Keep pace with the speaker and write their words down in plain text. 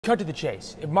Cut to the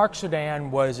chase. If Mark Swidan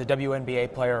was a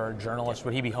WNBA player or a journalist,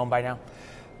 would he be home by now?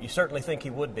 You certainly think he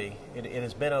would be. It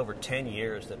has been over 10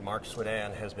 years that Mark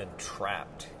Swidan has been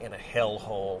trapped in a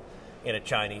hellhole in a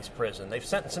Chinese prison. They've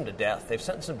sentenced him to death. They've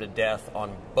sentenced him to death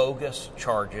on bogus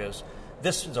charges.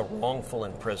 This is a wrongful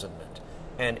imprisonment.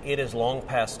 And it is long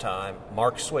past time.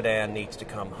 Mark Swidan needs to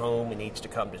come home. He needs to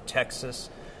come to Texas.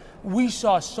 We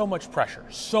saw so much pressure,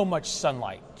 so much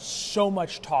sunlight, so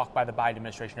much talk by the Biden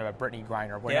administration about Brittany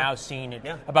Griner. We're now seeing it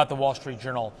about the Wall Street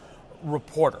Journal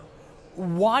reporter.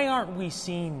 Why aren't we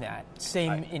seeing that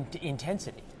same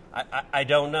intensity? I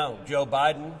don't know. Joe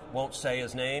Biden won't say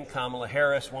his name. Kamala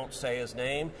Harris won't say his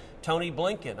name. Tony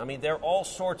Blinken. I mean, there are all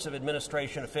sorts of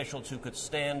administration officials who could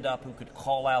stand up, who could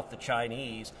call out the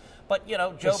Chinese. But, you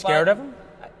know, Joe Biden... Scared of him?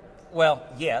 Well,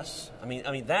 yes. I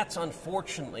mean, that's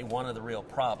unfortunately one of the real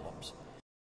problems.